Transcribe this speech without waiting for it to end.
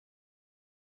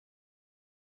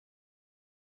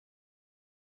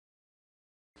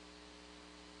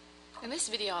In this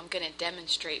video, I'm going to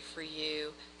demonstrate for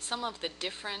you some of the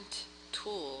different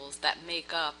tools that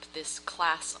make up this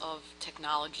class of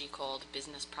technology called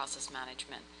business process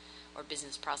management or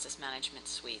business process management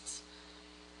suites.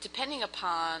 Depending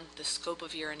upon the scope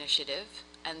of your initiative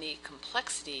and the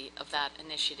complexity of that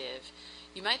initiative,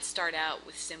 you might start out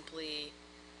with simply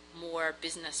more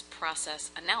business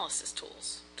process analysis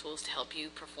tools to help you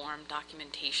perform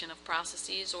documentation of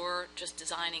processes or just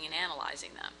designing and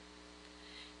analyzing them.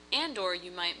 And/or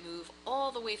you might move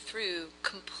all the way through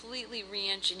completely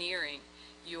re-engineering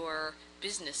your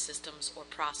business systems or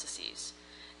processes.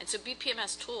 And so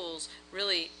BPMS tools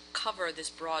really cover this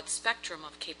broad spectrum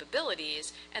of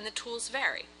capabilities, and the tools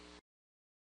vary.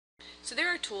 So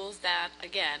there are tools that,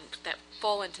 again, that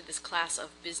fall into this class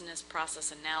of business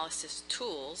process analysis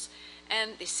tools,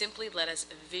 and they simply let us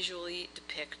visually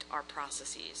depict our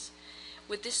processes.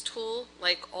 With this tool,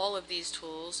 like all of these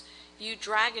tools, you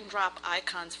drag and drop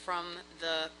icons from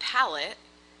the palette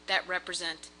that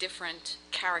represent different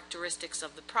characteristics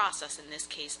of the process, in this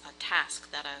case a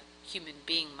task that a human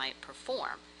being might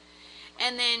perform.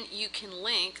 And then you can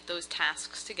link those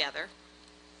tasks together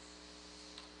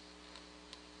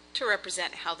to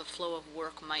represent how the flow of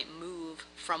work might move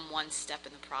from one step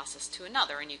in the process to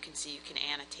another, and you can see you can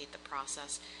annotate the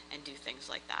process and do things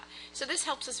like that. So this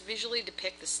helps us visually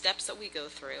depict the steps that we go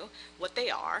through, what they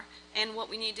are, and what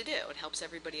we need to do. It helps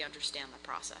everybody understand the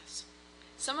process.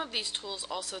 Some of these tools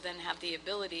also then have the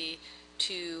ability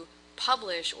to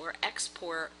publish or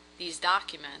export these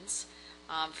documents.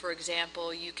 For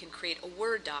example, you can create a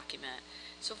Word document.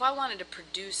 So if I wanted to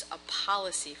produce a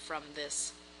policy from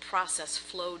this process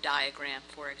flow diagram,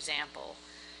 for example,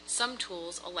 some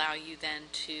tools allow you then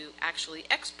to actually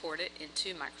export it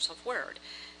into Microsoft Word.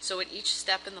 So at each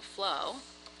step in the flow,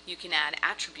 you can add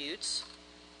attributes,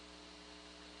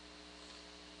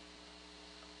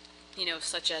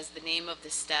 such as the name of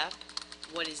the step,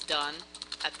 what is done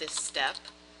at this step,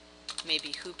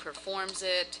 maybe who performs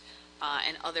it,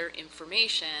 and other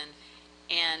information,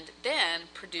 and then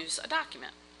produce a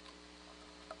document.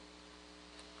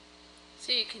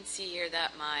 So you can see here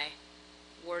that my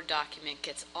Word document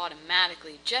gets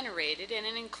automatically generated, and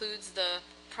it includes the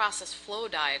process flow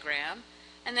diagram,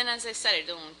 and then, as I said,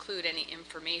 it'll include any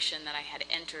information that I had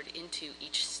entered into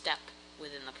each step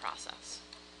within the process.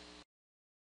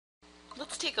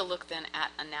 Let's take a look then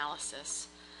at analysis.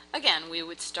 Again, we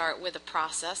would start with a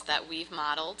process that we've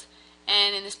modeled,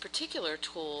 and in this particular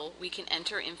tool we can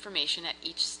enter information at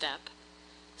each step,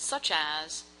 such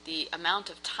as the amount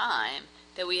of time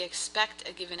that we expect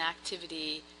a given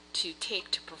activity to take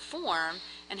to perform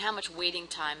and how much waiting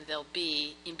time there'll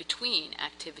be in between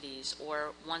activities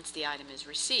or once the item is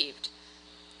received.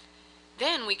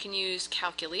 Then we can use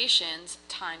calculations,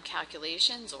 time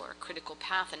calculations or critical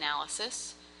path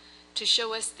analysis, to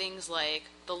show us things like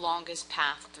the longest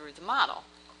path through the model.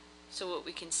 So what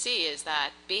we can see is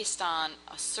that based on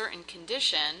a certain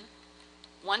condition,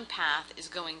 one path is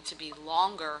going to be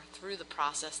longer through the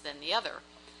process than the other.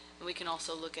 And we can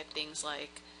also look at things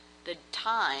like the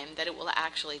time that it will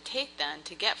actually take then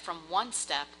to get from one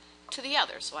step to the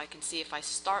other. So I can see if I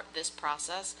start this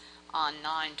process on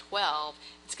 9/12,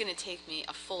 it's going to take me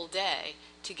a full day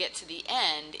to get to the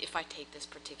end if I take this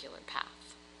particular path.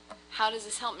 How does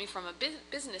this help me from a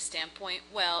business standpoint?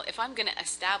 Well, if I'm going to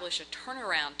establish a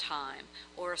turnaround time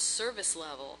or a service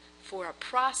level for a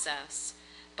process,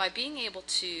 by being able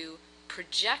to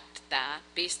project that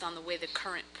based on the way the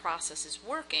current process is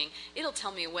working, it'll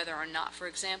tell me whether or not, for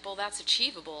example, that's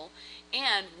achievable,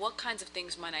 and what kinds of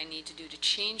things might I need to do to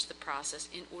change the process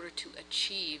in order to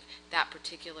achieve that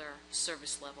particular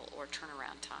service level or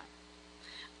turnaround time.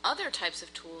 Other types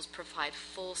of tools provide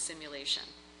full simulation.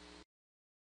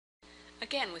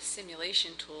 Again, with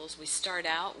simulation tools, we start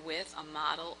out with a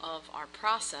model of our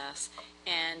process,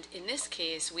 and in this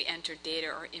case we enter data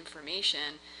or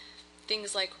information.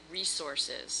 Things like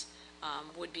resources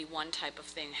would be one type of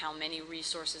thing. How many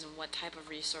resources and what type of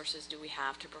resources do we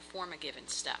have to perform a given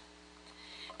step?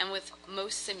 And with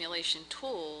most simulation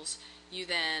tools, you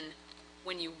then,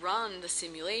 when you run the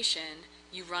simulation,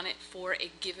 you run it for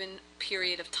a given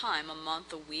period of time, a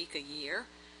month, a week, a year,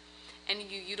 and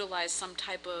you utilize some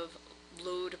type of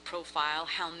load profile.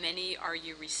 How many are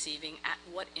you receiving at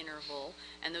what interval,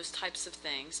 and those types of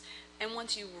things. And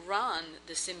once you run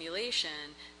the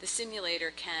simulation, the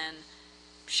simulator can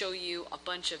show you a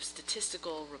bunch of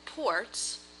statistical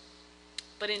reports,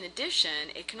 but in addition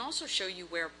it can also show you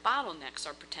where bottlenecks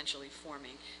are potentially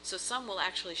forming. So some will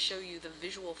actually show you the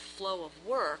visual flow of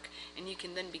work, and you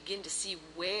can then begin to see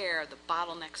where the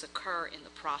bottlenecks occur in the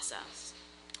process.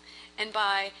 And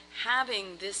by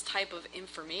having this type of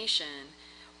information,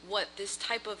 what this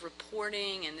type of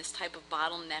reporting and this type of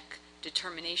bottleneck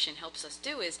determination helps us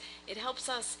do is it helps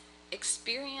us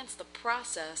experience the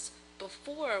process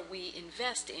before we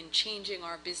invest in changing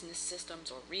our business systems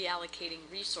or reallocating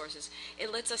resources.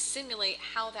 It lets us simulate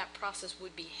how that process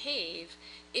would behave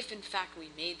if in fact we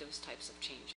made those types of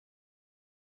changes.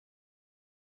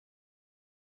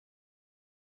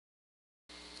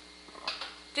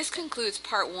 This concludes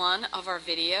part 1 of our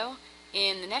video.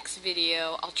 In the next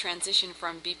video, I'll transition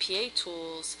from BPA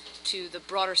tools to the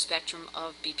broader spectrum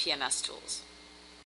of BPMS tools.